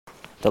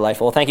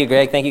Delightful. Well, thank you,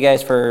 Greg. Thank you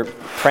guys for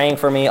praying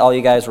for me. All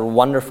you guys were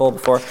wonderful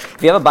before. If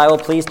you have a Bible,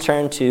 please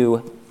turn to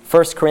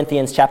 1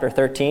 Corinthians chapter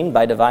 13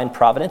 by divine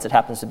providence. It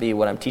happens to be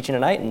what I'm teaching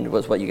tonight and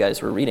was what you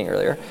guys were reading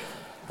earlier.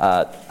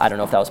 I don't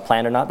know if that was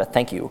planned or not, but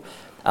thank you.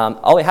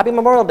 Happy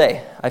Memorial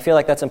Day. I feel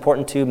like that's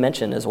important to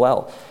mention as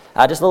well.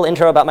 Just a little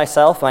intro about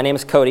myself. My name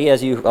is Cody,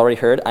 as you already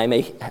heard. I'm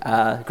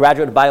a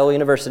graduate of Biola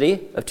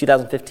University of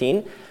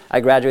 2015. I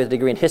graduated with a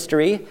degree in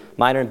history,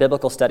 minor in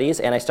biblical studies,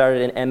 and I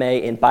started an MA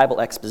in Bible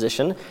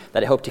exposition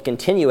that I hope to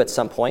continue at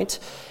some point.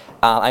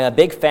 I'm a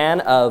big fan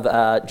of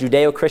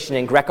Judeo-Christian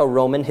and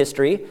Greco-Roman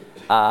history.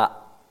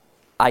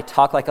 I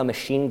talk like a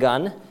machine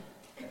gun,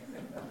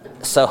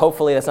 so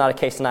hopefully that's not a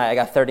case tonight. I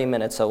got 30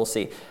 minutes, so we'll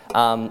see.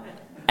 And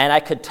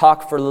I could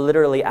talk for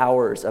literally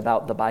hours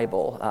about the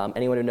Bible.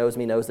 Anyone who knows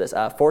me knows this.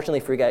 Fortunately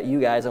for you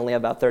guys, I only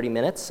have about 30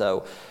 minutes,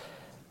 so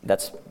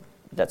that's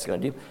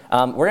going to do.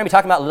 We're going to be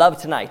talking about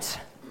love tonight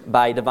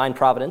by divine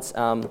providence. And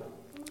I'm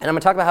going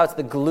to talk about how it's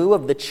the glue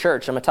of the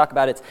church. I'm going to talk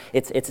about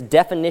its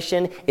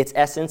definition, its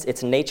essence,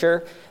 its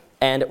nature.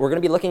 And we're going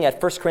to be looking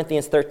at 1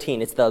 Corinthians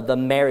 13. It's the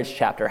marriage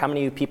chapter. How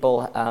many of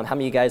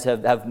you guys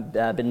have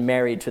been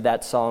married to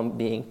that psalm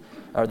being,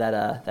 or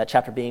that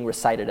chapter being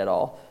recited at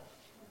all?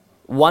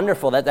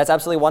 Wonderful. That's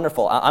absolutely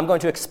wonderful. I'm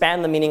going to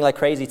expand the meaning like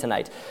crazy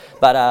tonight.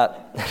 But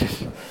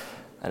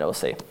I know, we'll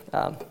see.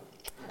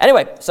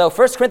 Anyway, so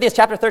 1 Corinthians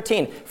chapter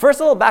 13.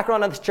 First, a little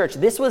background on this church.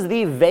 This was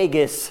the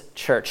Vegas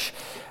church.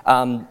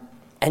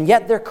 And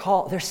yet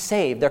they're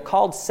saved. They're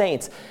called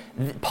saints.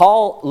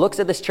 Paul looks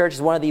at this church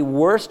as one of the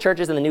worst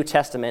churches in the New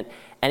Testament,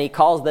 and he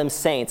calls them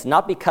saints,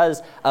 not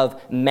because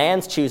of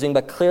man's choosing,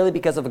 but clearly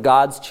because of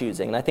God's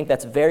choosing. And I think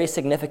that's very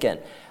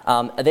significant.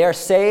 They are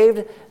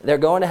saved. They're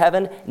going to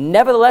heaven.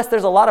 Nevertheless,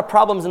 there's a lot of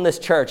problems in this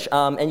church.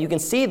 And you can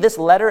see this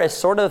letter as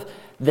sort of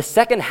the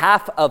second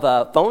half of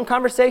a phone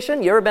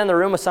conversation. You ever been in the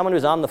room with someone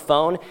who's on the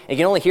phone, and you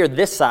can only hear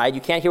this side.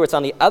 You can't hear what's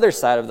on the other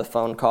side of the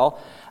phone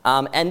call.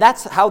 And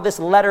that's how this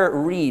letter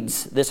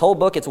reads. This whole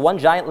book, it's one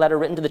giant letter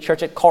written to the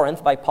church at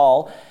Corinth by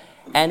Paul.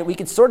 And we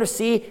can sort of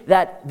see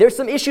that there's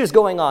some issues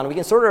going on. We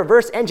can sort of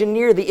reverse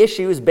engineer the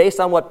issues based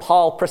on what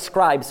Paul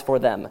prescribes for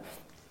them.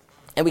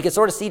 And we can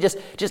sort of see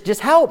just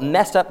how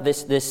messed up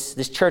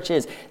this church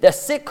is. The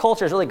sick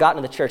culture has really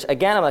gotten to the church.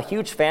 Again, I'm a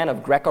huge fan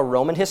of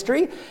Greco-Roman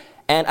history.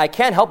 And I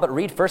can't help but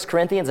read 1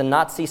 Corinthians and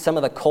not see some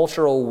of the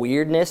cultural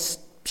weirdness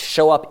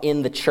show up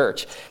in the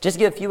church. Just to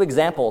give a few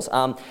examples.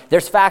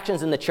 There's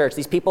factions in the church.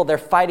 These people, they're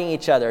fighting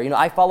each other.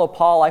 I follow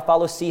Paul, I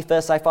follow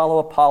Cephas, I follow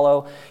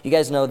Apollo. You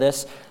guys know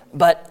this.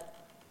 But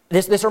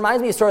this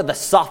reminds me of sort of the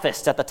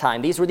sophists at the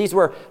time. These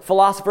were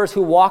philosophers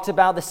who walked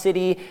about the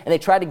city, and they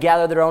tried to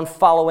gather their own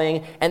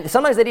following. And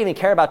sometimes they didn't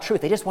even care about truth.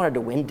 They just wanted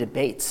to win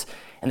debates.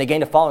 And they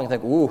gained a following. It's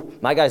like, ooh,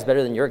 my guy's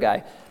better than your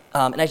guy.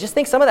 And I just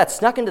think some of that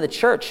snuck into the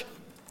church.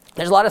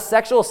 There's a lot of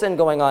sexual sin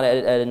going on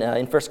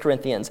in 1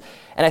 Corinthians.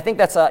 And I think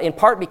that's in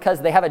part because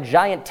they have a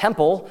giant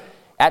temple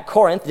at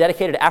Corinth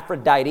dedicated to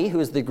Aphrodite, who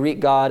is the Greek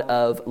god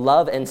of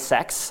love and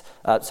sex.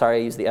 Sorry,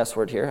 I used the S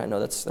word here. I know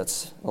that's a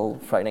little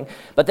frightening.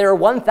 But there are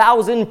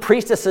 1,000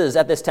 priestesses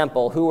at this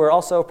temple who were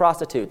also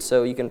prostitutes.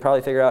 So you can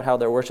probably figure out how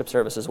their worship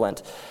services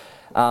went.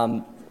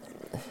 I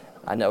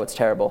know it's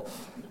terrible.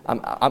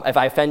 If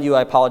I offend you,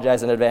 I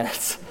apologize in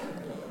advance.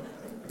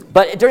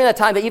 But during that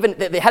time,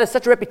 they had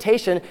such a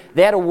reputation,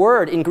 they had a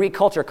word in Greek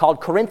culture called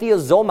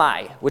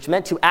korinthozomai, which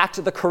meant to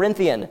act the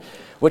Corinthian,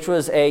 which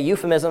was a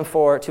euphemism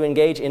to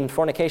engage in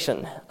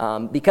fornication,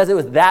 because it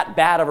was that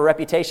bad of a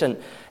reputation.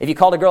 If you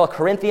called a girl a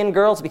Corinthian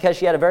girl, it's because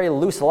she had a very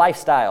loose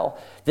lifestyle.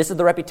 This is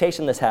the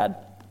reputation this had.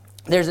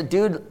 There's a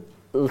dude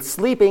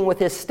sleeping with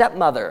his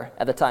stepmother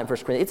at the time, 1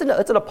 Corinthians.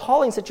 It's an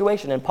appalling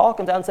situation, and Paul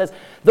comes out and says,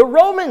 the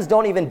Romans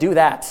don't even do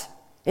that.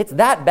 It's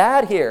that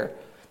bad here.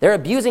 They're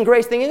abusing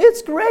grace, thinking,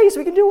 it's grace,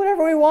 we can do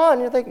whatever we want.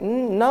 And you're like,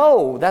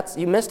 no,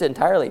 you missed it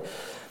entirely.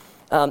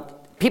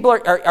 People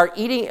are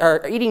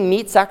eating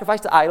meat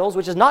sacrificed to idols,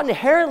 which is not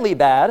inherently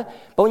bad,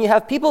 but when you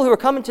have people who are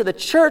coming to the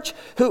church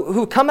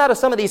who come out of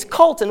some of these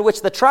cults in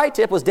which the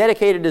tri-tip was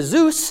dedicated to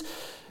Zeus,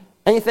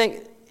 and you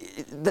think,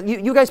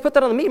 you guys put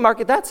that on the meat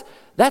market, that's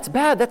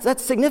bad,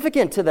 that's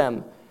significant to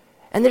them.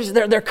 And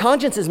their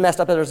conscience is messed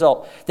up as a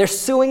result. They're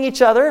suing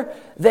each other.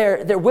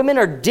 Their women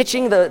are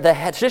ditching the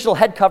traditional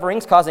head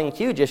coverings, causing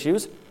huge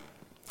issues.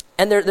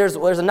 And there's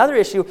another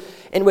issue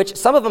in which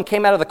some of them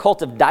came out of the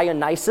cult of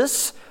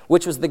Dionysus,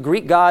 which was the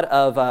Greek god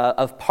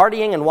of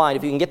partying and wine.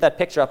 If you can get that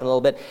picture up in a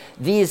little bit.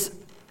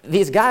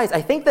 These guys,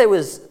 I think there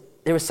was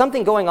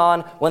something going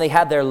on when they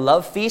had their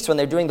love feast, when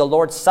they're doing the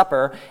Lord's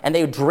Supper, and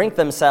they would drink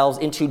themselves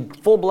into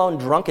full-blown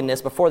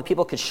drunkenness before the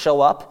people could show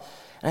up.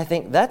 And I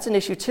think that's an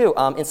issue too.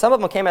 And some of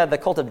them came out of the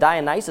cult of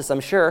Dionysus, I'm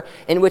sure,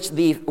 in which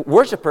the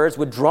worshipers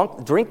would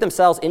drink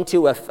themselves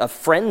into a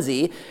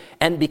frenzy.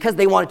 And because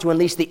they wanted to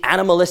unleash the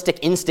animalistic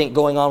instinct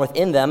going on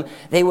within them,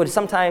 they would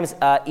sometimes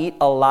eat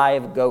a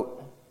live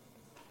goat.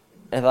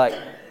 And like,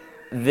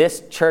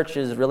 this church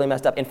is really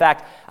messed up. In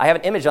fact, I have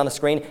an image on the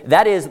screen.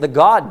 That is the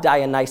god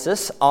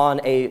Dionysus on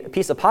a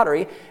piece of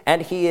pottery,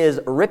 and he is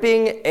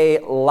ripping a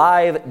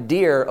live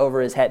deer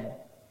over his head.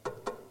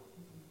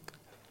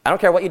 I don't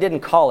care what you did in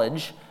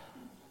college.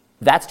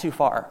 That's too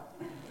far.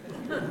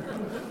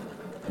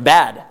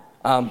 Bad.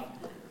 And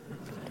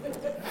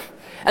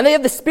they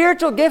have the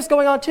spiritual gifts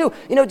going on too.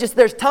 Just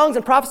there's tongues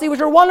and prophecy, which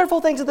are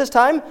wonderful things at this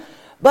time.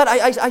 But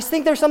I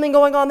think there's something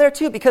going on there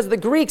too, because the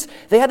Greeks,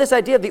 they had this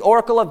idea of the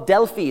Oracle of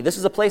Delphi. This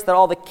is a place that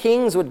all the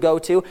kings would go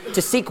to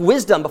seek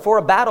wisdom before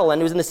a battle.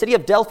 And it was in the city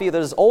of Delphi.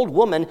 There's this old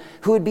woman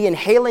who would be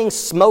inhaling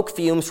smoke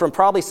fumes from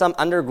probably some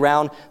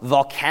underground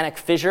volcanic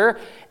fissure.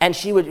 And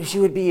she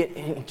would be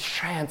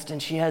entranced,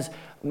 and she has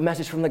a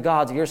message from the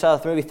gods. If you're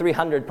south, maybe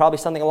 300, probably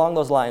something along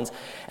those lines.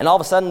 And all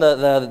of a sudden,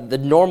 the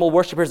normal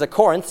worshipers at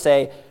Corinth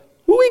say,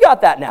 well, we got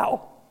that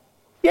now.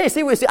 Yeah, you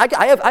see,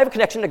 I have a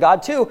connection to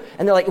God too.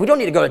 And they're like, we don't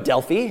need to go to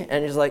Delphi.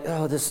 And he's like,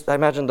 I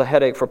imagine the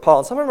headache for Paul.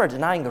 And some of them are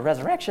denying the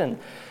resurrection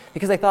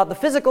because they thought the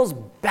physical's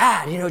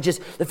bad.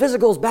 The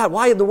physical's bad.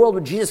 Why in the world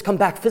would Jesus come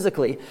back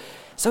physically?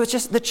 So it's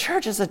just, the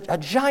church is a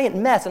giant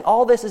mess. And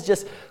all this is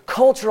just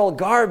cultural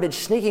garbage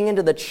sneaking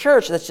into the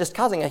church that's just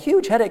causing a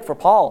huge headache for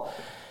Paul.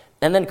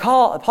 And then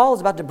Paul is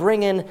about to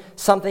bring in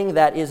something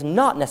that is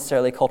not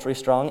necessarily culturally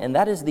strong, and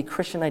that is the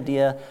Christian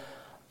idea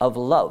of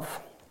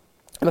love.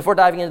 And before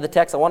diving into the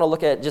text, I want to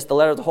look at just the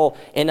letter as a whole.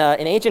 In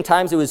ancient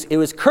times, it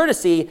was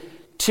courtesy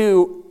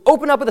to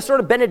open up with a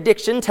sort of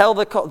benediction, tell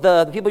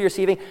the people you're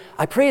receiving,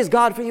 I praise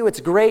God for you, it's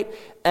great.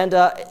 And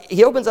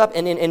he opens up,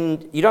 and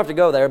you don't have to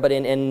go there, but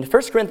in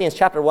 1 Corinthians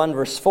chapter 1,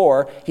 verse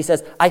 4, he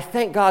says, I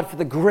thank God for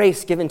the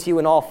grace given to you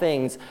in all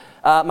things.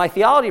 My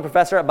theology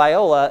professor at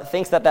Biola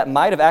thinks that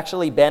might have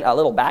actually been a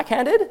little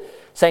backhanded,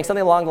 saying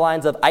something along the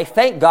lines of, I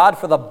thank God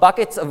for the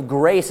buckets of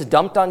grace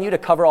dumped on you to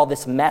cover all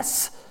this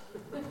mess.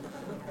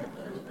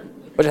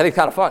 Which I think is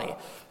kind of funny.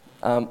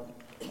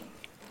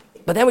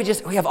 But then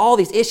we have all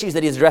these issues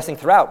that he's addressing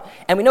throughout.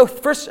 And we know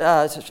 1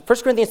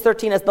 Corinthians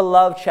 13 as the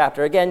love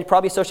chapter. Again, you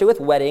probably associate with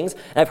weddings.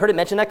 And I've heard it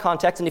mentioned in that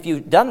context. And if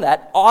you've done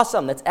that,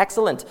 awesome. That's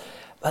excellent.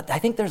 But I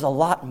think there's a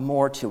lot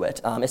more to it,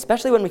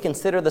 especially when we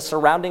consider the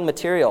surrounding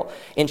material.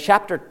 In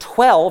chapter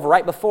 12,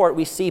 right before it,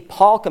 we see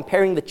Paul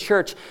comparing the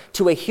church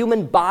to a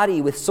human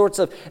body with sorts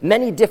of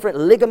many different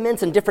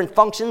ligaments and different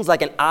functions,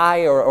 like an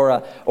eye or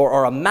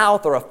a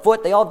mouth or a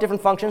foot. They all have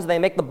different functions. They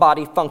make the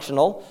body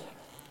functional.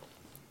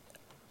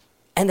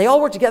 And they all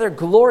work together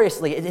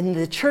gloriously. In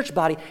the church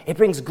body, it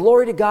brings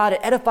glory to God. It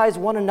edifies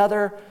one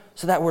another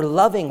so that we're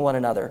loving one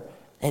another.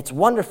 It's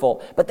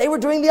wonderful. But they were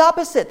doing the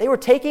opposite. They were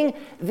taking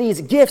these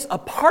gifts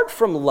apart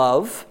from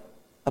love,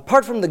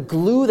 apart from the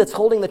glue that's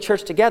holding the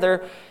church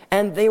together,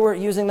 and they were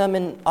using them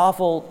in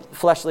awful,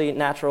 fleshly,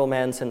 natural,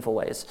 man, sinful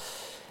ways.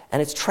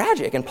 And it's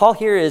tragic. And Paul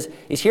here is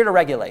here to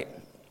regulate.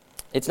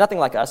 It's nothing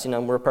like us.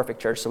 We're a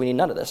perfect church, so we need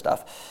none of this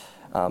stuff.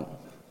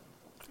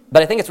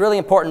 But I think it's really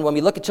important when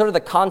we look at sort of the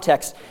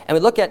context and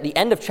we look at the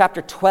end of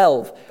chapter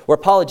 12, where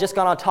Paul had just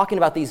gone on talking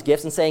about these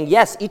gifts and saying,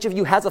 yes, each of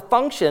you has a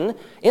function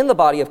in the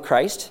body of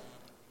Christ.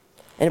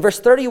 And in verse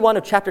 31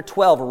 of chapter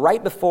 12,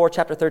 right before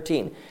chapter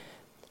 13,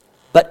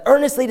 but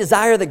earnestly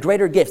desire the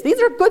greater gifts. These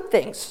are good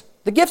things.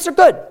 The gifts are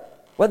good,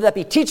 whether that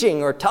be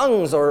teaching or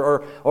tongues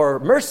or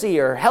mercy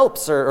or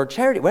helps or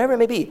charity, whatever it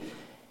may be.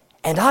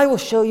 And I will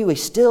show you a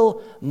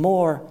still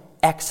more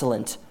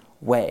excellent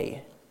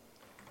way.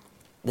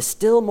 The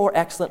still more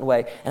excellent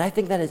way. And I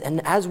think that is,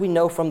 and as we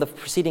know from the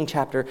preceding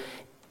chapter,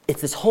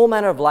 it's this whole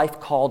manner of life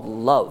called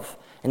love.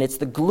 And it's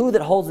the glue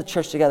that holds the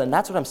church together. And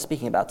that's what I'm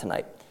speaking about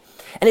tonight.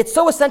 And it's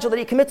so essential that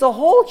he commits a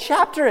whole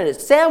chapter in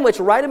it, sandwiched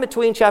right in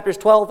between chapters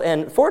 12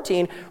 and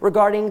 14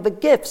 regarding the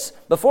gifts.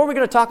 Before we're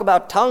going to talk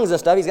about tongues and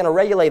stuff, he's going to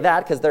regulate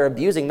that because they're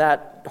abusing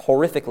that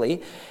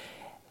horrifically.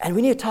 And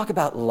we need to talk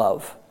about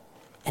love.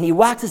 And he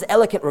waxes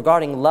eloquent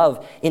regarding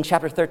love in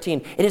chapter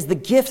 13. It is the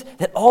gift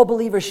that all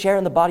believers share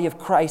in the body of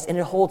Christ, and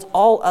it holds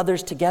all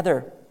others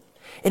together.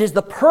 It is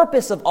the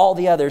purpose of all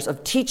the others,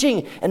 of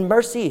teaching and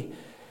mercy,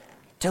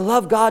 to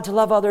love God, to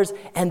love others,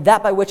 and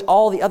that by which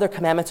all the other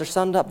commandments are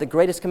summed up. The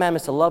greatest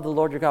commandment is to love the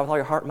Lord your God with all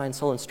your heart, mind,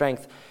 soul, and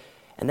strength.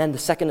 And then the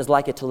second is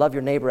like it, to love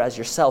your neighbor as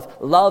yourself.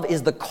 Love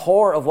is the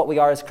core of what we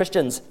are as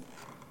Christians.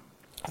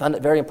 I found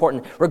it very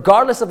important.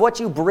 Regardless of what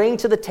you bring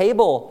to the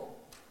table,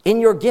 in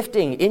your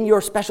gifting, in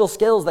your special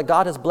skills that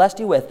God has blessed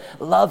you with,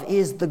 love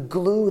is the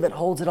glue that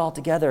holds it all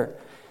together.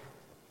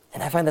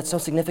 And I find that so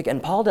significant,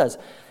 and Paul does.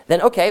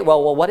 Then, okay,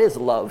 well, what is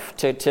love?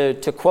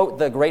 To quote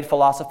the great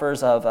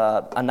philosophers of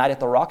A Night at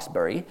the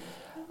Roxbury,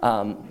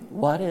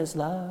 what is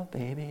love,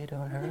 baby,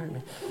 don't hurt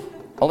me.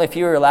 Only a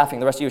few are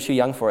laughing, the rest of you are too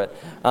young for it.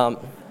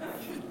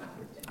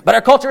 But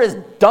our culture is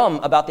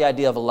dumb about the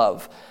idea of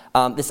love.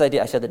 This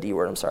idea, I said the D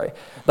word, I'm sorry.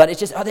 But it's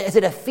just, is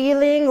it a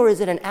feeling or is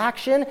it an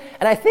action?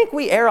 And I think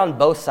we err on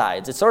both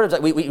sides. It's sort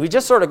of, we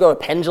just sort of go to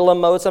pendulum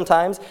mode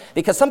sometimes,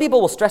 because some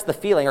people will stress the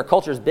feeling. Our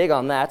culture is big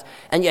on that.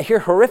 And you hear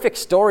horrific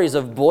stories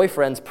of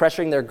boyfriends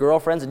pressuring their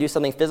girlfriends to do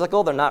something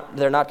physical they're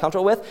not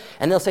comfortable with.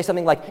 And they'll say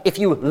something like, if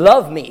you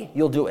love me,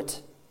 you'll do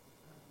it.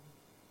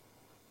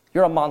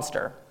 You're a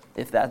monster.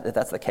 If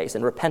that's the case,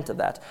 and repent of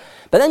that.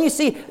 But then you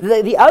see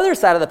the other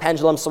side of the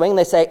pendulum swing.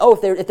 They say,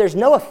 if there's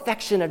no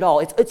affection at all,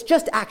 it's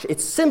just action.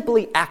 It's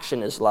simply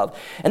action is love.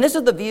 And this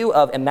is the view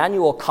of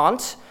Immanuel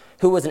Kant,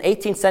 who was an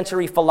 18th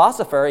century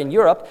philosopher in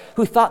Europe,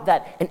 who thought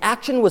that an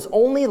action was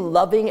only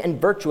loving and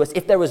virtuous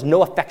if there was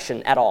no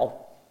affection at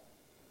all.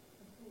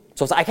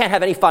 So it's, I can't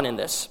have any fun in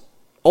this.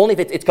 Only if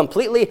it's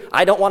completely,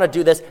 I don't want to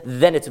do this,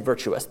 then it's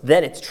virtuous.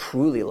 Then it's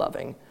truly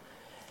loving.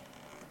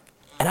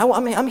 And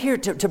I'm here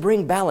to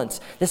bring balance,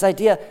 this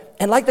idea.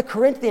 And like the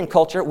Corinthian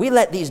culture, we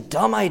let these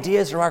dumb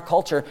ideas from our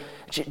culture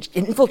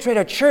infiltrate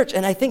our church.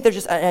 And I think there's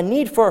just a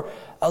need for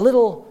a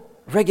little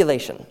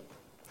regulation.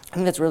 I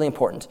think that's really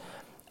important.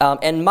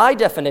 And my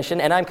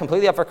definition, and I'm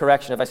completely up for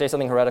correction. If I say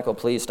something heretical,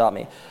 please stop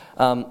me.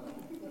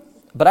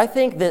 But I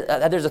think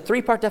that there's a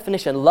three-part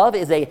definition. Love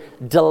is a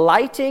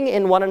delighting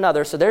in one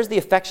another. So there's the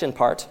affection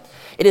part.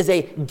 It is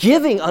a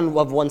giving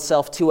of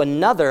oneself to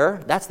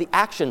another. That's the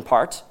action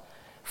part.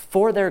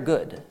 For their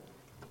good.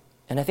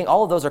 And I think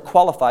all of those are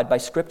qualified by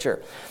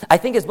Scripture. I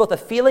think it's both a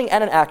feeling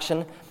and an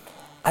action.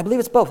 I believe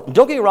it's both.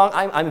 Don't get me wrong,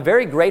 I'm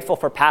very grateful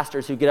for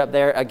pastors who get up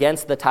there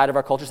against the tide of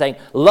our culture saying,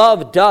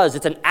 love does,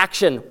 it's an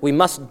action we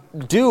must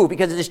do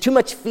because there's too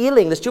much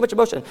feeling, there's too much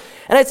emotion.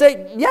 And I'd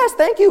say, yes,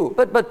 thank you,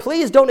 but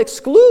please don't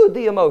exclude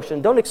the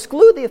emotion, don't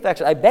exclude the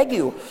affection, I beg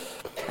you.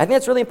 I think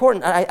that's really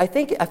important. I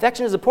think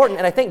affection is important,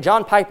 and I think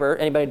John Piper,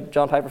 anybody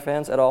John Piper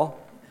fans at all?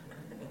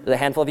 There's a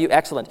handful of you?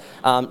 Excellent.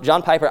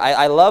 John Piper,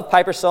 I love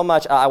Piper so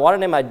much. I want to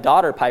name my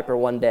daughter Piper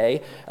one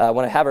day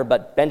when I have her,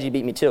 but Benji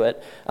beat me to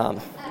it.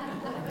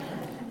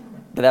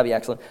 But that'd be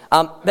excellent.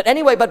 But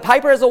anyway,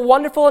 Piper has a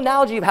wonderful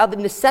analogy of how the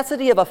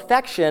necessity of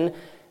affection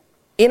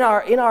in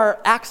our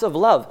acts of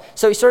love.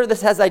 So he sort of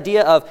this has the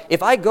idea of,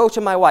 if I go to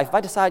my wife, if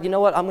I decide, you know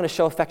what, I'm going to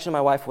show affection to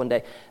my wife one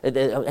day,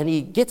 and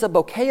he gets a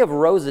bouquet of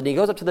roses, and he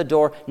goes up to the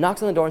door,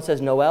 knocks on the door and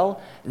says,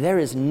 Noelle, there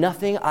is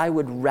nothing I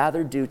would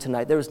rather do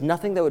tonight. There is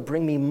nothing that would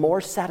bring me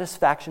more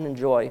satisfaction and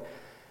joy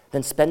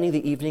than spending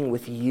the evening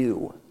with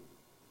you.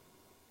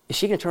 Is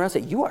she going to turn around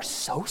and say, you are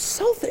so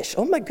selfish.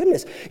 Oh my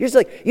goodness. You're just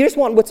like, you just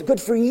want what's good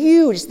for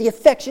you, just the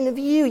affection of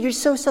you. You're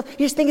so selfish.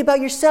 You're just thinking about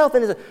yourself.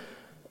 And it's like,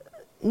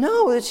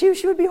 no,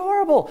 she would be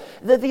horrible.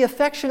 The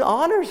affection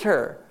honors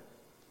her.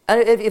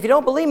 And if you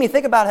don't believe me,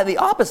 think about the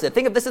opposite.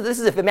 Think of this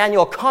is if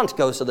Immanuel Kant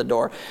goes to the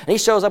door and he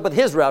shows up with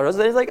his roses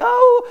and he's like,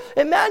 oh,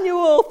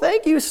 Immanuel,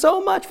 thank you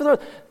so much for the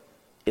roses.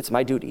 It's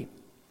my duty.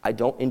 I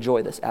don't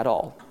enjoy this at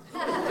all.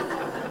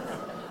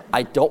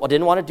 I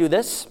didn't want to do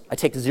this. I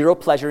take zero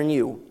pleasure in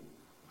you.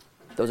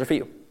 Those are for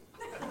you.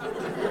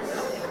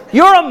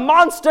 You're a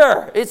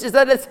monster.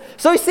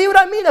 So you see what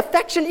I mean?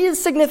 Affection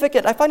is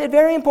significant. I find it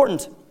very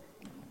important.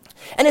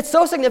 And it's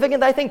so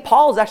significant that I think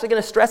Paul is actually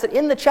going to stress it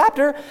in the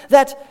chapter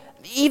that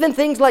even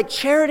things like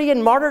charity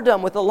and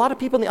martyrdom, with a lot of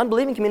people in the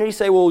unbelieving community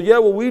say, well,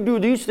 we do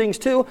these things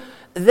too.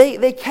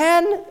 They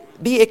can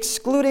be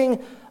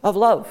excluding of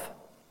love.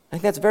 I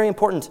think that's very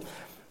important.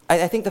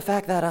 I think the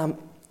fact that, and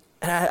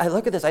I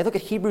look at this, I look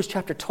at Hebrews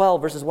chapter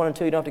 12, verses 1 and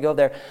 2, you don't have to go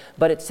there,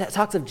 but it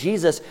talks of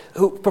Jesus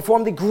who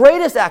performed the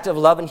greatest act of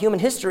love in human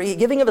history,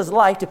 giving of his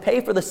life to pay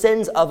for the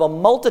sins of a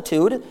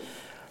multitude.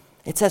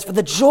 It says, for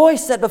the joy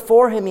set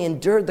before him, he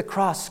endured the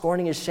cross,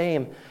 scorning his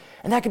shame.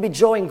 And that could be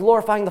joy in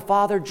glorifying the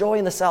Father, joy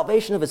in the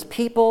salvation of his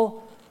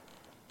people.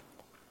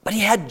 But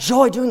he had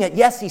joy doing it.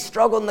 Yes, he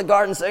struggled in the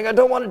garden saying, I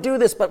don't want to do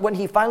this. But when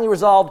he finally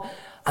resolved,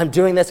 I'm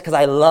doing this because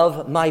I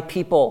love my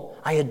people.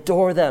 I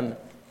adore them.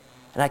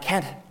 And I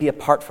can't be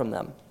apart from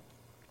them.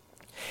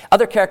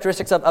 Other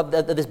characteristics of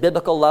this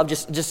biblical love,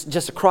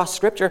 just across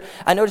Scripture,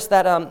 I noticed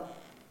that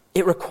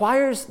it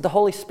requires the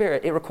Holy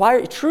Spirit.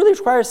 It truly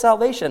requires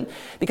salvation.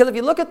 Because if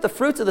you look at the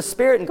fruits of the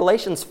Spirit in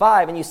Galatians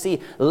 5 and you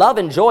see love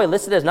and joy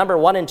listed as number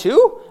 1 and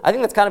 2, I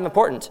think that's kind of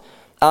important.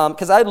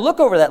 Because I'd look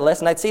over that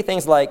list and I'd see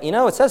things like,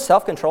 it says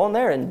self-control in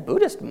there, and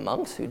Buddhist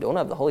monks who don't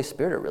have the Holy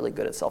Spirit are really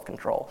good at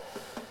self-control.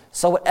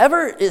 So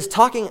whatever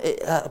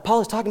Paul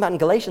is talking about in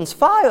Galatians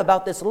 5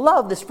 about this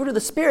love, this fruit of the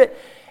Spirit,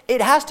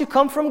 it has to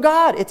come from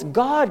God. It's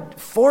God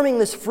forming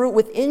this fruit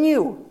within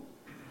you.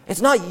 It's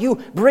not you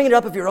bringing it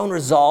up of your own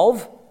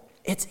resolve.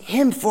 It's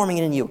him forming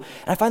it in you.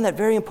 And I find that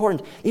very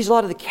important. These are a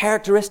lot of the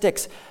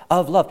characteristics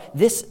of love.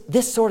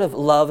 This sort of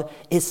love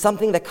is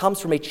something that comes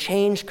from a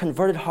changed,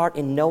 converted heart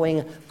in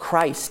knowing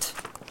Christ.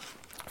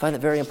 I find that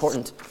very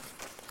important.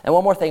 And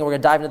one more thing, we're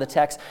going to dive into the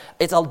text.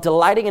 It's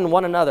delighting in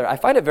one another. I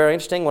find it very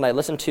interesting when I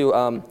listen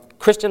to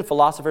Christian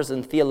philosophers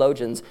and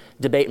theologians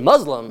debate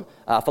Muslim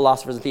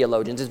philosophers and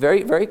theologians. It's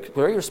very, very,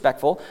 very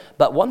respectful.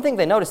 But one thing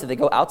they notice is they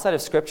go outside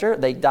of Scripture.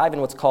 They dive in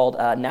what's called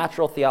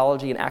natural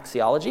theology and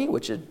axiology,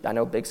 which is, I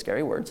know, big,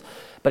 scary words.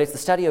 But it's the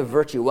study of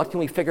virtue. What can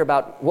we figure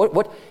about?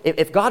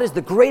 If God is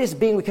the greatest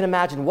being we can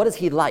imagine, what is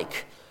he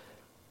like?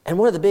 And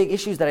one of the big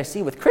issues that I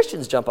see with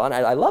Christians jump on,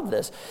 I love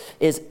this,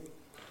 is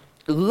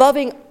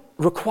loving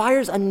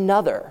requires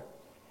another.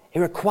 It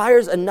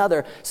requires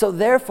another. So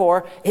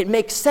therefore, it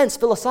makes sense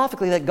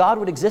philosophically that God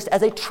would exist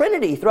as a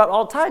Trinity throughout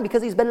all time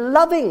because he's been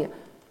loving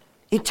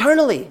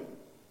eternally.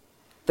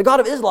 The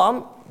God of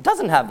Islam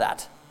doesn't have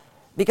that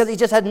because he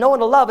just had no one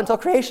to love until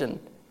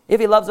creation, if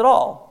he loves at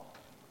all.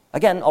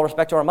 Again, all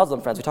respect to our Muslim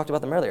friends. We talked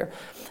about them earlier.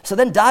 So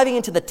then diving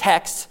into the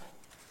text,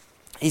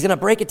 he's going to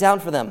break it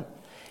down for them.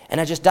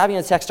 And I'm just diving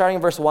into the text, starting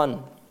in verse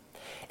 1.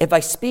 If I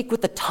speak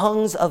with the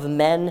tongues of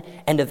men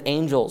and of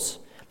angels,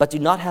 but do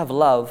not have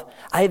love,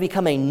 I have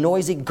become a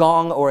noisy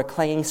gong or a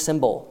clanging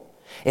cymbal.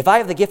 If I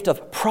have the gift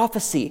of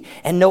prophecy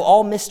and know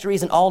all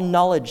mysteries and all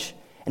knowledge,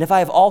 and if I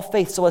have all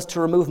faith so as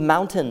to remove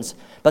mountains,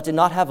 but do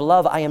not have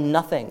love, I am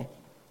nothing.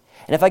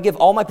 And if I give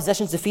all my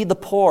possessions to feed the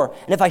poor,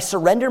 and if I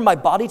surrender my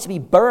body to be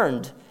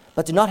burned,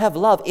 but do not have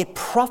love, it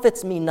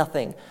profits me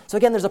nothing. So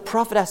again, there's a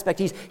profit aspect.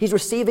 He's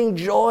receiving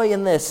joy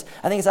in this.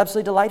 I think it's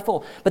absolutely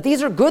delightful. But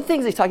these are good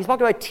things he's talking. He's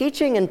talking about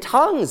teaching in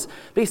tongues.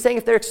 But he's saying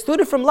if they're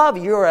excluded from love,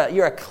 you're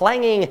a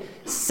clanging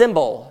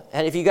cymbal.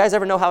 And if you guys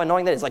ever know how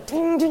annoying that is, like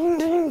ding, ding,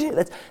 ding,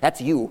 ding, that's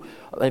you.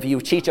 If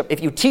you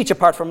teach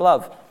apart from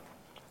love.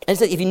 And he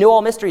said, if you know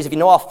all mysteries, if you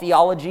know all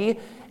theology,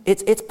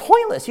 it's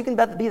pointless. You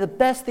can be the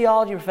best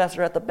theology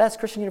professor at the best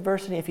Christian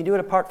university. If you do it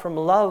apart from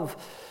love,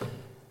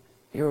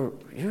 you're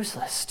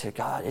useless to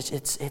God.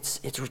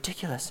 It's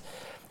ridiculous.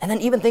 And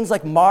then even things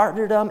like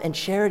martyrdom and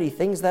charity,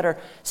 things that are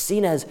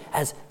seen as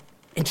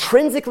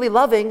intrinsically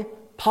loving,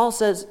 Paul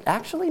says,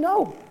 actually,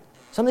 no.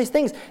 Some of these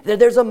things,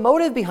 there's a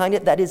motive behind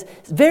it that is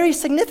very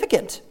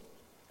significant.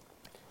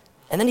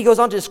 And then he goes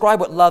on to describe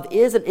what love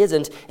is and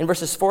isn't in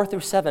verses 4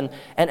 through 7.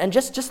 And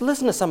just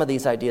listen to some of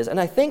these ideas.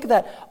 And I think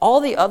that all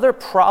the other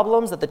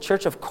problems that the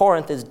church of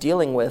Corinth is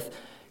dealing with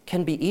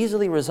can be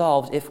easily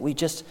resolved if we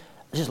just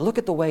look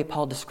at the way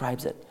Paul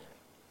describes it.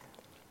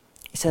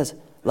 He says,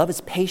 love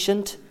is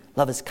patient,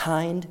 love is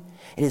kind,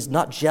 it is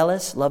not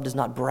jealous, love does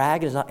not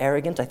brag, it is not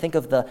arrogant. I think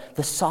of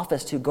the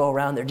sophists who go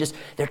around,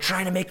 they're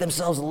trying to make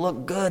themselves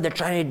look good, they're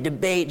trying to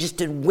debate just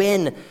to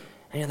win.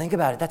 And you think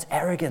about it, that's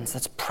arrogance,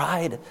 that's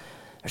pride.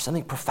 There's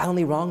something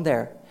profoundly wrong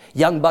there.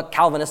 Young buck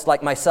Calvinists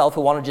like myself who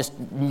want to just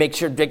make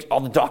sure all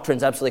the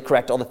doctrine's absolutely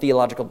correct, all the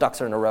theological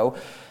ducks are in a row.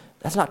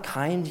 That's not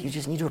kind. You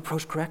just need to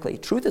approach correctly.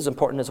 Truth is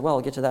important as well.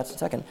 I'll get to that in a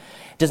second.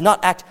 It does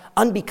not act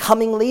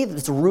unbecomingly.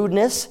 It's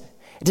rudeness.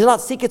 It does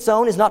not seek its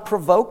own, is not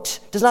provoked,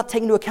 does not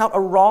take into account a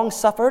wrong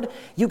suffered.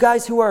 You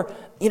guys who are,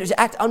 to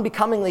act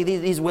unbecomingly,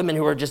 these women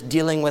who are just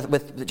dealing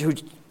with who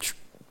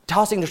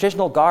tossing the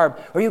traditional garb,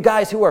 or you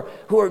guys who are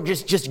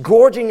just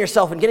gorging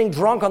yourself and getting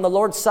drunk on the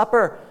Lord's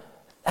Supper,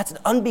 that's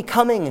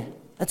unbecoming.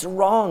 That's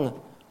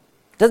wrong.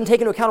 It doesn't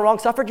take into account a wrong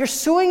suffered. You're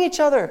suing each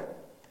other.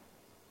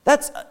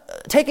 That's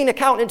taking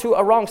account into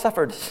a wrong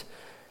suffered.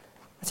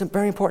 That's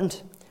very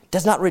important.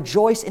 Does not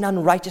rejoice in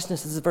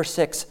unrighteousness, this is verse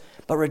 6,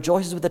 but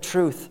rejoices with the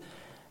truth.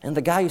 And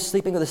the guy who's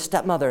sleeping with his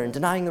stepmother and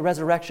denying the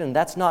resurrection,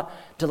 that's not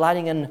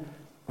delighting in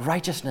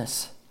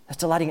righteousness. That's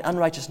delighting in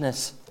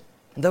unrighteousness.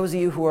 And those of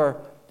you who are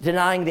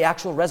denying the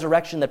actual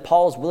resurrection that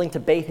Paul is willing to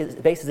base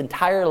his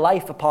entire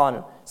life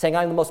upon, saying,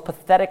 I'm the most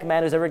pathetic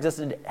man who's ever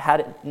existed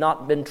had it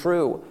not been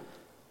true,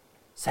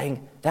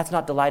 saying, that's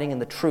not delighting in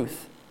the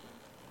truth.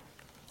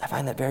 I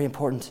find that very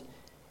important.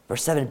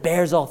 Verse 7,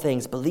 bears all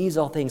things, believes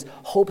all things,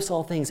 hopes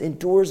all things,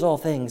 endures all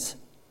things.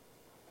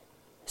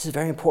 This is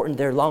very important.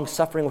 They're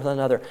long-suffering with one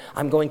another.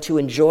 I'm going to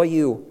enjoy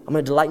you. I'm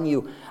going to delight in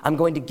you. I'm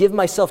going to give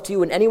myself to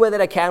you in any way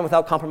that I can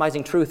without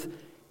compromising truth.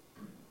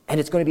 And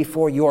it's going to be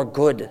for your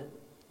good.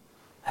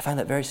 I find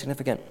that very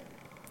significant.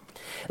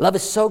 Love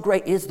is so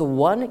great. It is the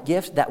one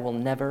gift that will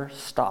never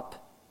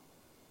stop.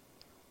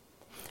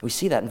 We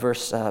see that in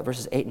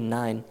verses 8 and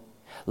 9.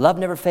 Love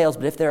never fails,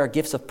 but if there are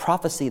gifts of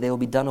prophecy, they will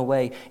be done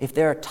away. If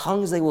there are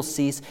tongues, they will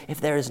cease.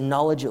 If there is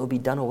knowledge, it will be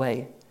done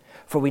away.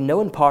 For we know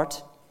in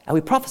part, and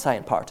we prophesy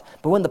in part.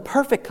 But when the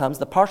perfect comes,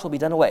 the partial will be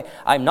done away.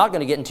 I'm not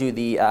going to get into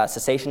the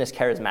cessationist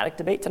charismatic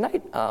debate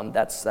tonight.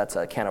 That's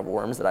a can of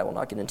worms that I will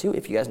not get into,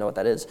 if you guys know what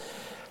that is.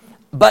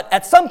 But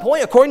at some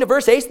point, according to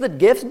verse 8, the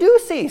gifts do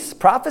cease.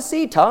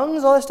 Prophecy,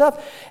 tongues, all that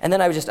stuff. And then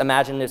I would just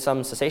imagine if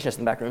some cessationist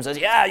in the back room says,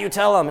 yeah, you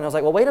tell them. And I was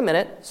like, well, wait a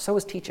minute. So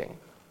is teaching.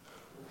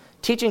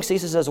 Teaching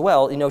ceases as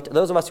well.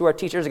 Those of us who are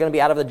teachers are going to be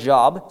out of the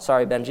job.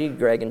 Sorry, Benji,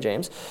 Greg, and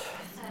James.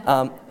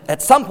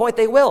 At some point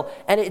they will.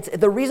 And it's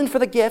the reason for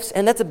the gifts,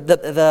 and that's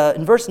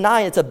in verse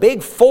 9, it's a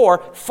big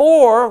for.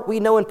 For we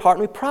know in part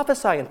and we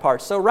prophesy in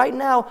part. So right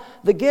now,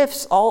 the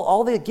gifts,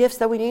 all the gifts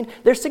that we need,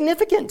 they're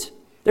significant.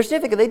 They're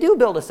significant. They do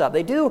build us up.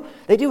 They do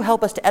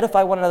help us to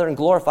edify one another and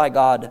glorify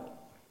God.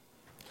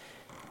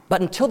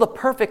 But until the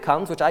perfect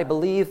comes, which I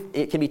believe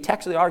it can be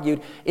textually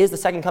argued is the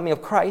second coming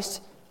of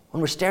Christ, when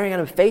we're staring at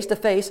him face to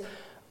face,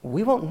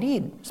 we won't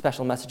need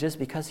special messages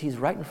because he's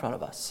right in front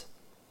of us.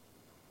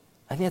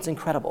 I think that's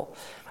incredible.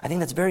 I think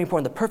that's very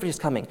important. The perfect is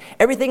coming.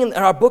 Everything in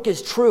our book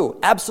is true.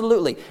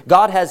 Absolutely.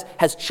 God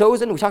has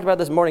chosen, we talked about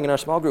this morning in our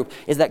small group,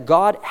 is that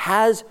God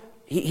has,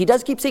 he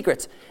does keep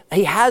secrets.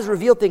 He has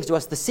revealed things to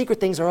us. The secret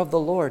things are of the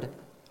Lord.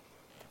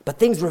 But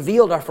things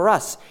revealed are for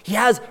us. He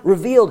has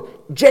revealed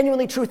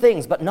genuinely true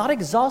things, but not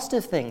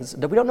exhaustive things.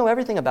 We don't know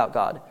everything about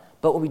God.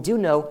 But what we do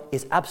know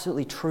is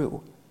absolutely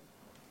true.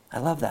 I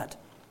love that.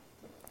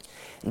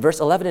 In verse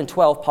 11 and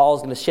 12, Paul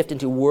is going to shift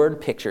into word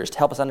pictures to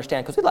help us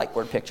understand, because we like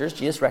word pictures.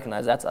 Jesus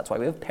recognized that, so that's why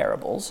we have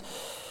parables.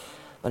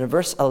 But in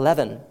verse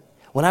 11,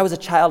 when I was a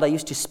child, I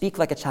used to speak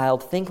like a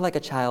child, think like a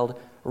child,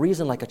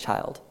 reason like a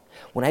child.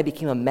 When I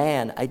became a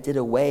man, I did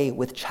away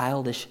with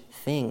childish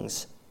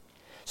things.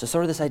 So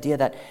sort of this idea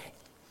that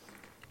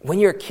When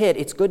you're a kid,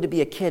 it's good to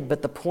be a kid,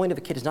 but the point of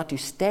a kid is not to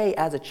stay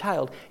as a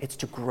child, it's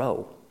to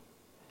grow.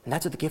 And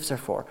that's what the gifts are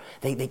for.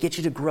 They get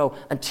you to grow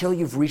until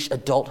you've reached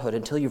adulthood,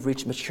 until you've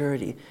reached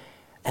maturity.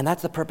 And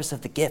that's the purpose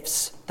of the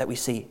gifts that we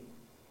see.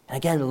 And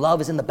again,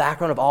 love is in the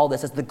background of all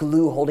this. It's the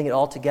glue holding it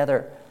all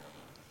together.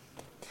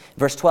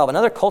 Verse 12,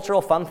 another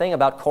cultural fun thing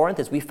about Corinth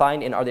is we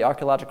find in the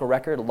archaeological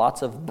record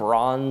lots of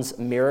bronze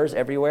mirrors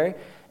everywhere.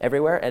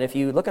 And if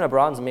you look in a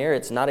bronze mirror,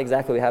 it's not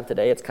exactly what we have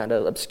today. It's kind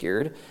of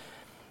obscured.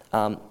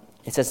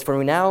 It says,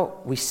 for now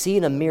we see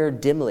in a mirror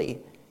dimly,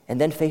 and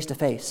then face to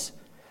face.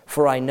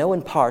 For I know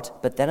in part,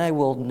 but then I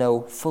will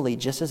know fully,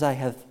 just as I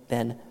have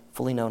been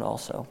fully known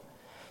also.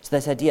 So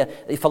this idea,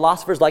 the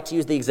philosophers like to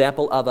use the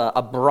example of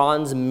a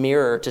bronze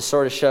mirror to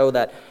sort of show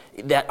that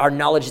our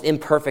knowledge is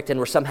imperfect and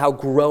we're somehow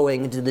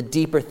growing into the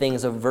deeper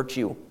things of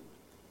virtue.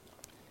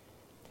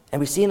 And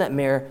we see in that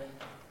mirror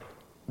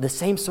the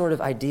same sort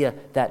of idea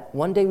that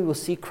one day we will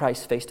see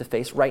Christ face to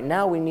face. Right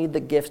now we need the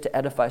gifts to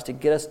edify us, to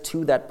get us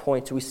to that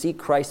point, so we see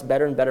Christ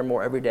better and better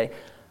more every day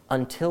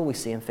until we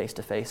see him face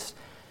to face.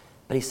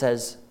 But he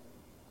says,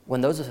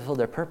 when those have fulfilled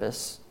their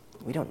purpose,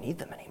 we don't need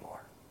them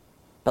anymore.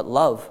 But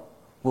love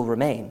will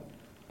remain.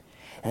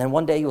 And then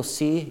one day you'll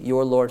see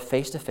your Lord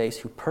face to face,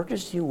 who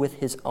purchased you with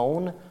his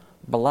own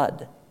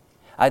blood.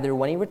 Either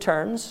when he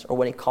returns or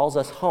when he calls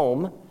us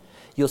home,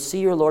 you'll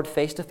see your Lord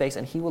face to face,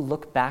 and he will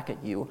look back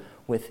at you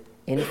with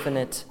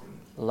infinite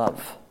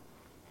love.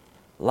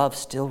 Love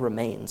still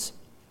remains.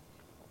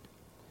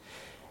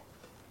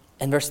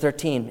 And verse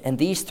 13, and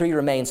these three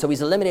remain. So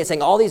he's eliminating,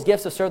 saying all these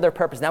gifts have served their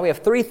purpose. Now we have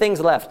three things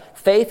left: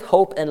 faith,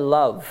 hope, and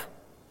love.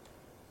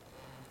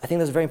 I think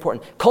that's very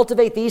important.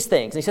 Cultivate these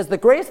things. And he says the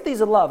greatest of these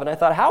is love. And I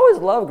thought, how is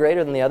love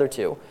greater than the other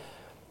two?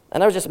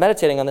 And I was just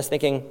meditating on this,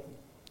 thinking,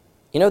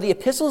 the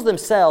epistles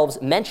themselves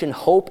mention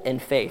hope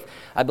and faith.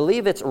 I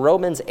believe it's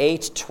Romans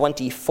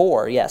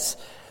 8:24, yes,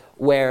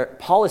 where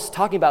Paul is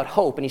talking about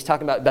hope, and he's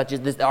talking about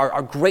just this,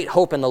 our great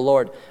hope in the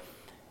Lord.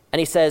 And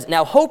he says,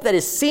 now hope that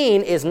is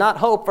seen is not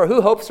hope, for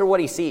who hopes for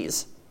what he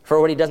sees, for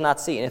what he does not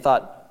see? And I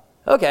thought,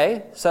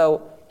 okay,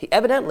 so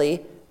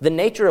evidently the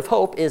nature of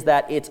hope is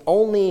that it's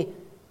only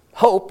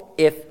hope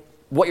if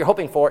what you're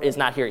hoping for is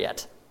not here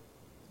yet.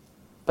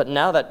 But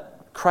now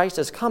that Christ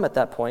has come at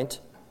that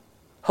point,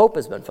 hope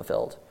has been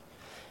fulfilled.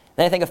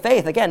 Then I think of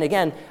faith, again,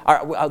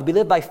 we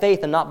live by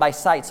faith and not by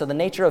sight. So the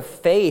nature of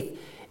faith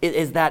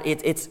is that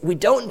it's we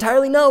don't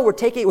entirely know. We're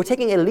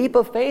taking a leap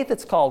of faith,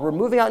 it's called. We're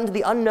moving out into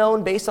the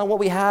unknown based on what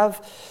we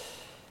have.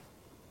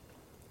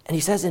 And he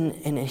says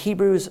in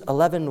Hebrews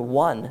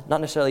 11:1,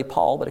 not necessarily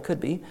Paul, but it could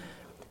be,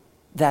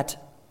 that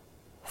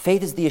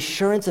faith is the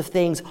assurance of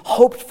things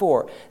hoped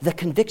for, the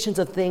convictions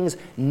of things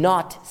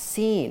not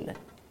seen.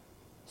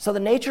 So the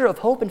nature of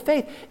hope and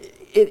faith,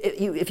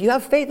 if you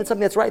have faith in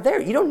something that's right there,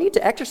 you don't need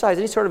to exercise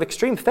any sort of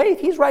extreme faith.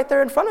 He's right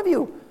there in front of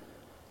you.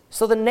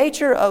 So the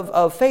nature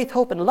of faith,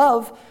 hope, and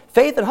love,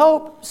 faith and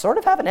hope sort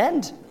of have an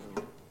end.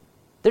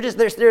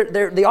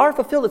 They are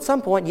fulfilled at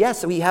some point.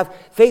 Yes, we have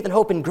faith and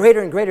hope in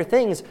greater and greater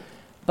things,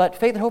 but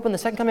faith and hope in the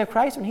second coming of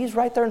Christ, when he's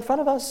right there in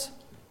front of us,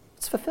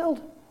 it's fulfilled.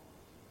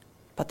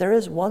 But there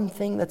is one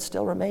thing that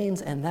still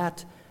remains, and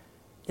that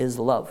is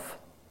love.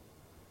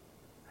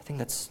 I think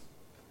that's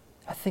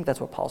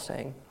what Paul's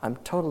saying. I'm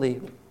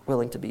totally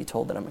willing to be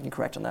told that I'm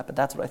incorrect on that, but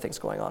that's what I think is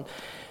going on.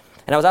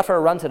 And I was out for a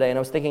run today, and I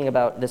was thinking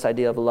about this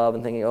idea of love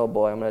and thinking, oh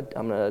boy, I'm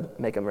gonna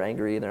make them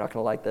angry. They're not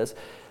gonna like this.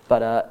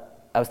 But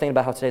I was thinking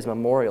about how today's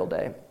Memorial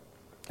Day.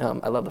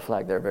 I love the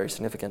flag; they're very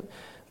significant.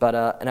 But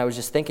and I was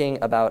just thinking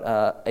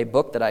about a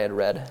book that I had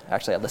read.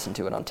 Actually, I listened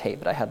to it on tape,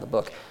 but I had the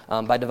book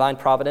by Divine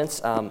Providence.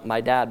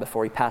 My dad,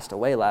 before he passed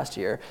away last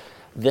year,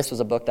 this was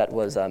a book that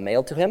was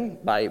mailed to him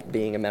by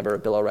being a member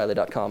of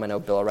BillO'Reilly.com. I know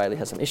Bill O'Reilly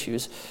has some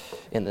issues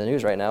in the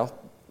news right now.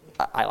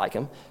 I like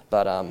him,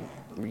 but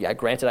yeah,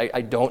 granted,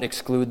 I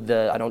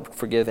don't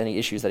forgive any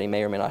issues that he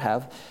may or may not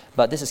have.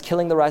 But this is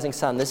Killing the Rising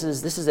Sun. This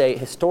is a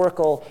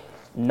historical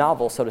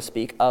novel, so to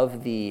speak,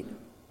 of the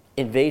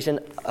invasion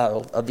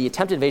of the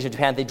attempted invasion of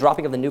Japan, the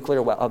dropping of the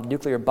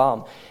nuclear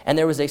bomb. And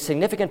there was a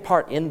significant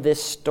part in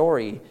this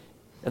story,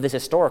 of this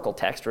historical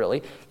text,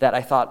 really, that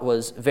I thought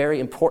was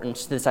very important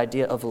to this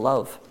idea of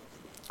love.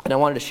 And I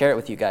wanted to share it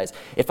with you guys.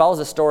 It follows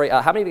a story.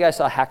 How many of you guys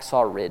saw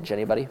Hacksaw Ridge?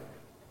 Anybody?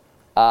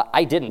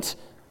 I didn't.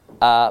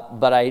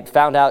 But I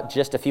found out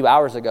just a few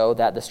hours ago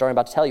that the story I'm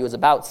about to tell you is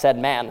about said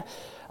man.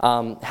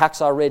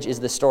 Hacksaw Ridge is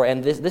the story,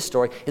 and this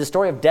story is the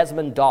story of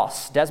Desmond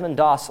Doss. Desmond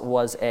Doss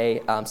was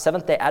a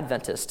Seventh-day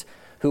Adventist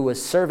who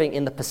was serving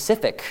in the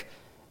Pacific,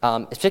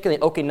 particularly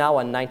in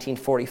Okinawa in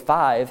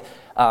 1945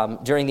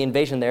 during the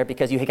invasion there,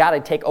 because you got to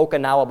take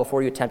Okinawa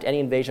before you attempt any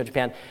invasion of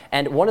Japan.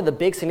 And one of the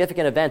big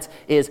significant events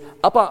is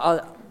up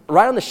on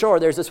right on the shore,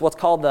 there's this what's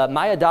called the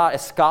Mayada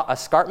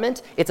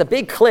Escarpment. It's a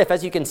big cliff,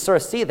 as you can sort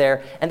of see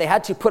there, and they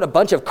had to put a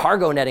bunch of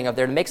cargo netting up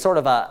there to make sort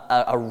of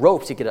a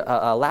rope to get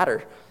a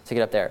ladder to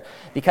get up there.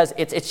 Because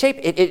it's shaped,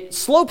 it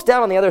slopes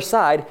down on the other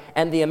side,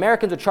 and the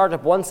Americans would charge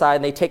up one side,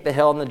 and they take the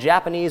hill, and the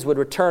Japanese would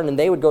return, and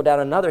they would go down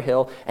another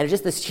hill, and it's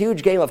just this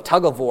huge game of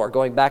tug of war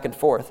going back and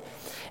forth.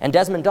 And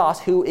Desmond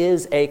Doss, who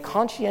is a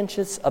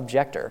conscientious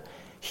objector,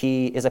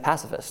 he is a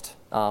pacifist.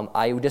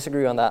 I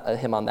disagree on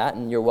him on that,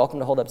 and you're welcome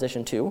to hold that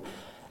position too.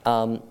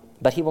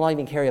 But he will not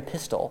even carry a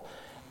pistol.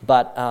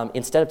 But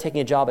instead of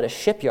taking a job at a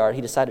shipyard,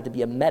 he decided to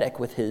be a medic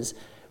with his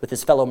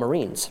fellow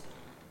Marines.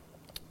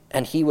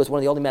 And he was one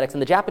of the only medics.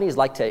 And the Japanese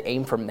like to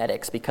aim for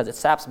medics because it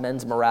saps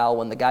men's morale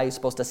when the guy who's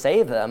supposed to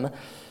save them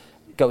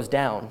goes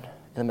down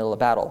in the middle of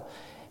battle.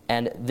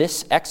 And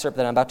this excerpt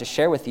that I'm about to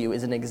share with you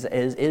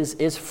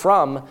is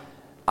from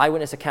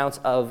eyewitness accounts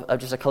of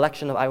just a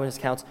collection of eyewitness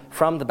accounts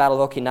from the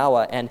Battle of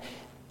Okinawa. And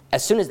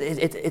as soon as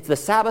it's the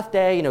Sabbath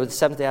day, the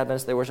Seventh-day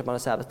Adventists, they worship on a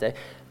Sabbath day,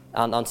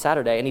 on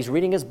Saturday, and he's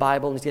reading his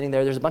Bible, and he's getting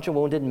there. There's a bunch of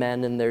wounded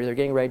men, and they're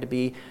getting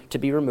ready to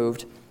be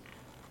removed.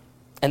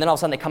 And then all of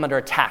a sudden they come under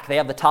attack. They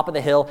have the top of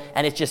the hill,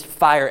 and it's just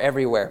fire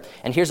everywhere.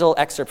 And here's a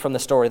little excerpt from the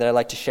story that I'd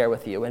like to share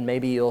with you, and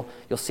maybe you'll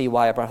see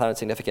why I thought it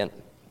significant.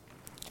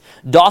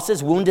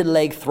 Doss's wounded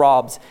leg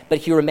throbs, but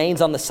he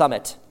remains on the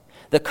summit.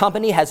 The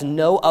company has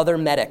no other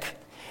medic.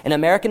 An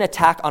American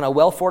attack on a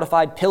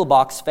well-fortified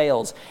pillbox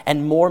fails,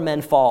 and more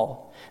men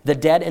fall. The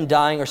dead and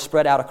dying are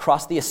spread out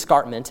across the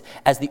escarpment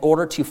as the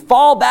order to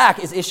fall back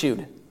is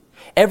issued.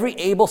 Every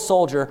able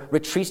soldier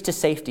retreats to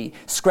safety,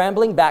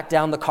 scrambling back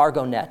down the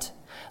cargo net.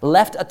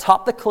 Left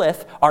atop the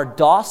cliff are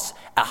Doss,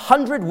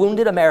 100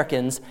 wounded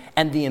Americans,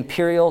 and the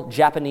Imperial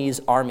Japanese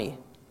Army.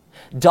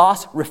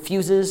 Doss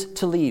refuses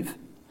to leave.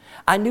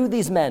 I knew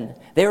these men.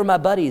 They were my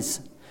buddies.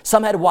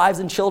 Some had wives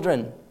and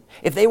children.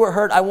 If they were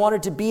hurt, I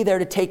wanted to be there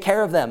to take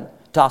care of them,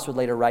 Doss would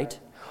later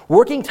write.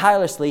 Working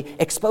tirelessly,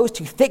 exposed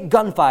to thick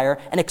gunfire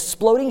and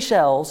exploding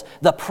shells,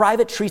 the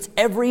private treats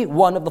every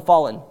one of the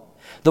fallen.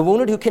 The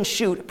wounded who can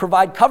shoot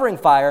provide covering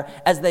fire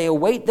as they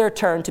await their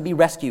turn to be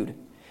rescued.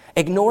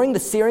 Ignoring the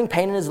searing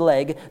pain in his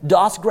leg,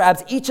 Doss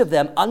grabs each of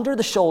them under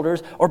the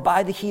shoulders or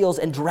by the heels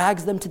and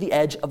drags them to the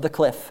edge of the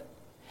cliff.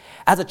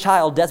 As a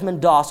child, Desmond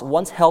Doss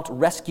once helped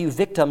rescue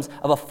victims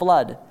of a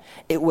flood.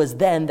 It was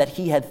then that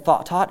he had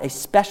taught a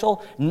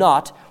special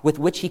knot with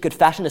which he could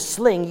fashion a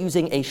sling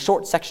using a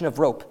short section of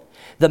rope.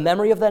 The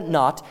memory of that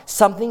knot,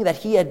 something that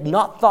he had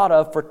not thought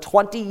of for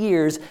 20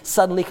 years,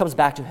 suddenly comes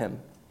back to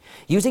him.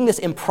 Using this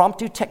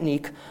impromptu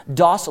technique,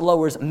 Doss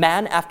lowers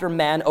man after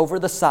man over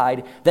the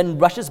side, then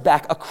rushes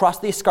back across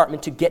the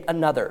escarpment to get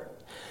another.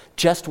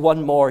 Just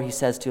one more, he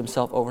says to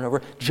himself over and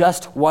over,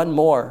 just one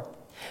more.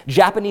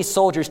 Japanese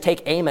soldiers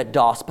take aim at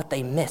Doss, but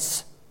they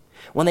miss.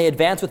 When they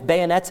advance with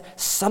bayonets,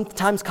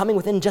 sometimes coming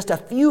within just a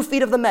few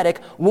feet of the medic,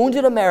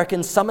 wounded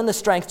Americans summon the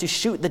strength to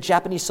shoot the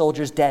Japanese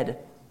soldiers dead.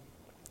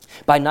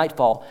 By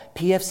nightfall,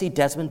 PFC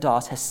Desmond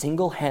Doss has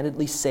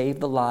single-handedly saved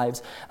the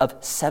lives of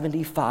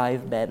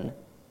 75 men.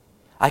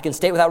 I can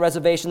state without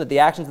reservation that the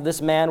actions of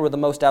this man were the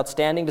most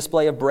outstanding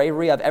display of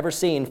bravery I've ever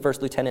seen,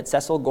 First Lieutenant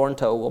Cecil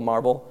Gornto will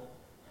marvel.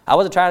 I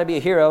wasn't trying to be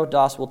a hero,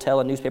 Doss will tell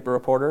a newspaper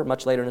reporter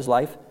much later in his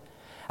life.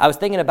 I was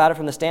thinking about it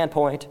from the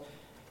standpoint,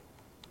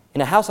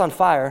 in a house on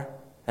fire,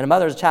 and a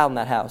mother has a child in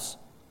that house.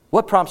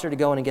 What prompts her to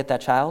go in and get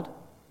that child?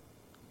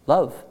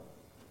 Love,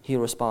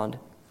 he'll respond,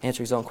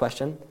 answering his own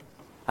question.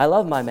 I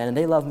love my men, and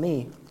they love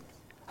me.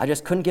 I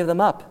just couldn't give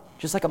them up,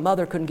 just like a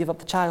mother couldn't give up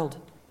the child.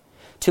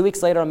 2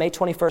 weeks later, on May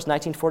 21st,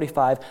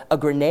 1945, a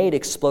grenade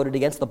exploded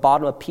against the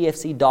bottom of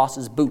PFC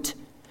Doss's boot.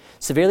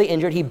 Severely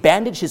injured, he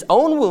bandaged his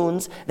own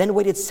wounds, then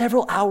waited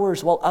several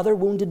hours while other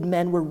wounded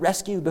men were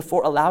rescued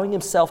before allowing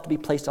himself to be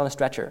placed on a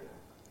stretcher.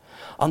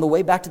 On the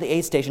way back to the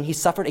aid station, he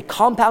suffered a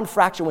compound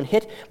fracture when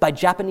hit by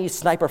Japanese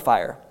sniper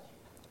fire.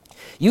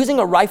 Using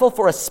a rifle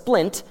for a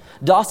splint,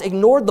 Doss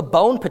ignored the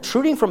bone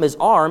protruding from his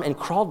arm and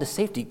crawled to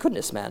safety.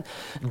 Goodness, man.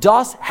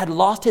 Doss had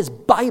lost his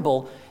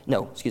Bible.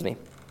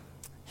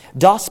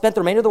 Doss spent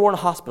the remainder of the war in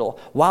a hospital.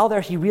 While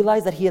there, he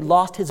realized that he had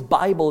lost his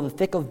Bible in the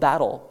thick of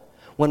battle.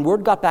 When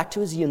word got back to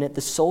his unit,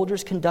 the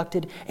soldiers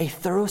conducted a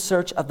thorough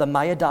search of the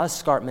Mayada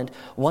escarpment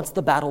once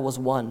the battle was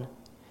won.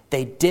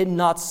 They did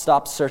not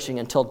stop searching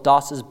until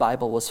Doss's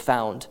Bible was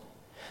found.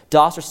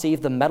 Doss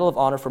received the Medal of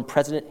Honor from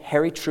President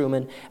Harry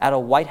Truman at a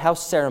White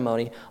House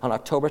ceremony on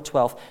October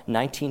 12,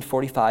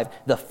 1945,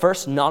 the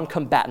first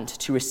non-combatant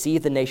to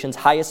receive the nation's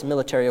highest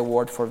military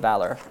award for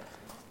valor.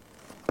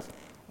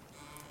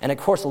 And of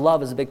course,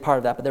 love is a big part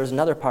of that, but there was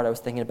another part I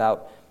was thinking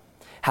about,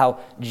 how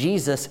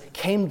Jesus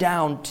came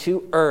down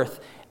to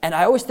earth. And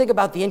I always think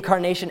about the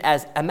incarnation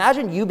as,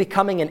 imagine you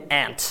becoming an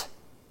ant.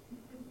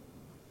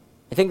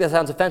 I think that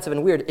sounds offensive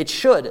and weird. It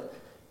should.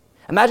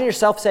 Imagine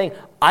yourself saying,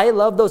 I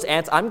love those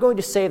ants. I'm going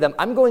to save them.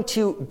 I'm going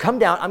to come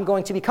down. I'm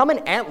going to become an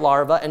ant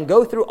larva and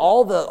go through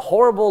all the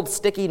horrible,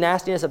 sticky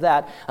nastiness of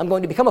that. I'm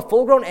going to become a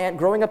full-grown ant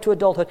growing up to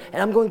adulthood,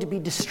 and I'm going to be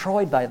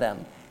destroyed by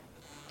them.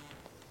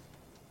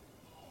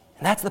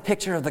 And that's the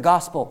picture of the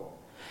gospel,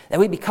 that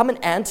we become an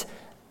ant,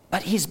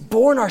 but he's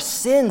borne our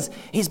sins.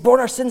 He's borne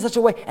our sins in such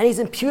a way, and he's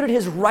imputed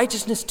his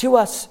righteousness to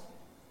us.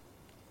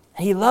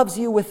 And God loves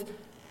you with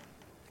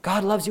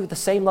the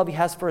same love he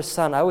has for his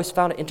son. I always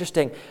found it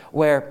interesting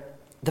where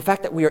the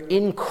fact that we are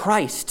in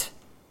Christ,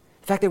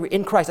 I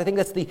think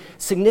that's the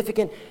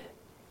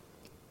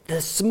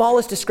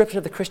smallest description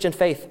of the Christian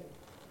faith.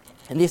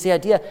 And this the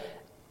idea,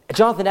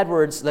 Jonathan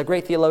Edwards, the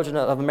great theologian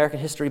of American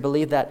history,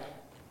 believed that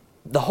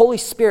The Holy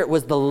Spirit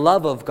was the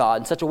love of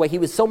God in such a way. He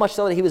was so much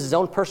so that he was his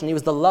own person. He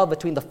was the love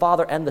between the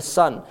Father and the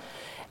Son.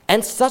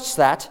 And such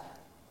that,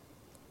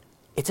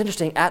 it's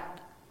interesting,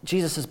 at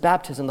Jesus'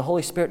 baptism, the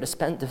Holy Spirit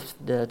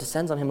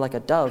descends on him like a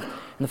dove.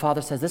 And the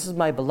Father says, "This is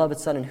my beloved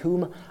Son in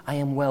whom I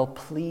am well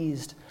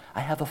pleased.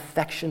 I have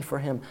affection for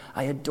him.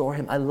 I adore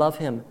him. I love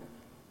him."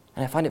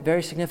 And I find it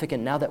very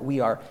significant now that we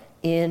are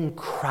in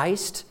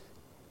Christ,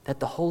 that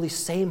the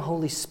same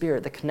Holy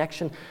Spirit, the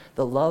connection,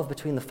 the love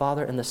between the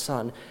Father and the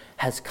Son,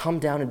 has come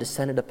down and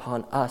descended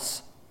upon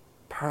us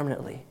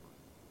permanently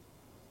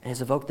and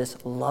has evoked this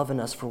love in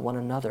us for one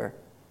another.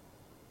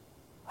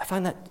 I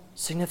find that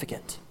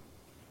significant.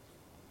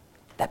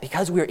 That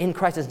because we are in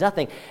Christ is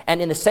nothing.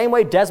 And in the same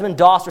way Desmond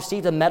Doss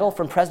received a medal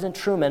from President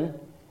Truman,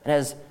 and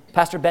as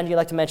Pastor Benji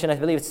liked to mention, I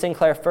believe it's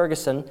Sinclair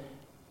Ferguson,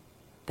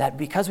 that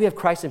because we have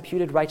Christ's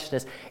imputed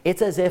righteousness,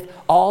 it's as if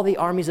all the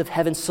armies of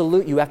heaven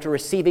salute you after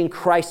receiving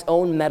Christ's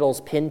own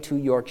medals pinned to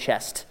your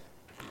chest.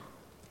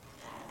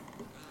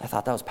 I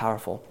thought that was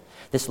powerful.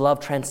 This love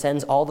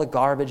transcends all the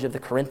garbage of the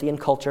Corinthian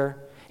culture.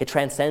 It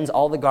transcends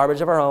all the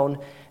garbage of our own,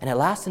 and it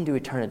lasts into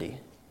eternity.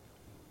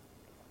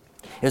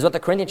 It was what the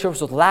Corinthian church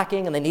was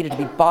lacking, and they needed to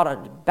be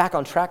back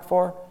on track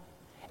for.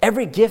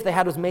 Every gift they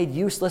had was made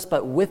useless,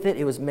 but with it,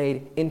 it was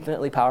made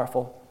infinitely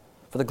powerful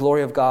for the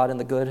glory of God and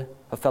the good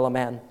of fellow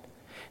man.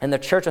 And the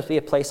church must be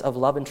a place of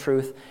love and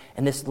truth,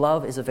 and this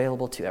love is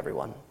available to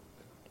everyone.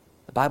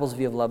 The Bible's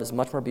view of love is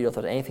much more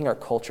beautiful than anything our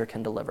culture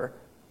can deliver.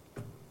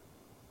 And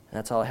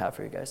that's all I have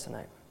for you guys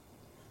tonight.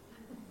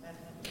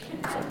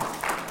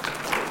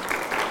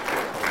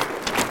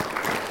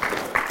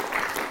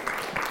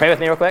 Pray with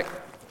me real quick.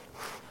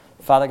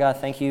 Father God,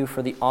 thank you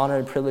for the honor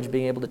and privilege of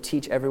being able to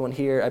teach everyone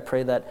here. I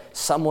pray that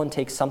someone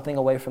takes something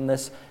away from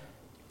this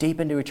deep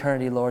into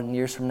eternity, Lord, and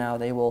years from now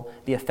they will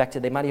be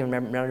affected. They might even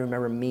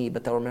remember me,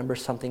 but they'll remember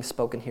something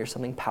spoken here,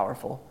 something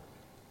powerful.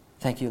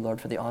 Thank you,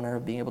 Lord, for the honor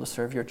of being able to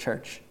serve your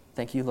church.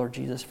 Thank you, Lord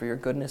Jesus, for your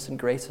goodness and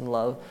grace and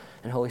love.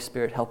 And Holy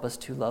Spirit, help us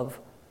to love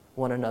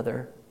one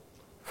another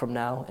from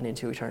now and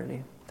into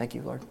eternity. Thank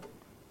you, Lord.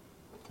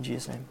 In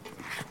Jesus' name.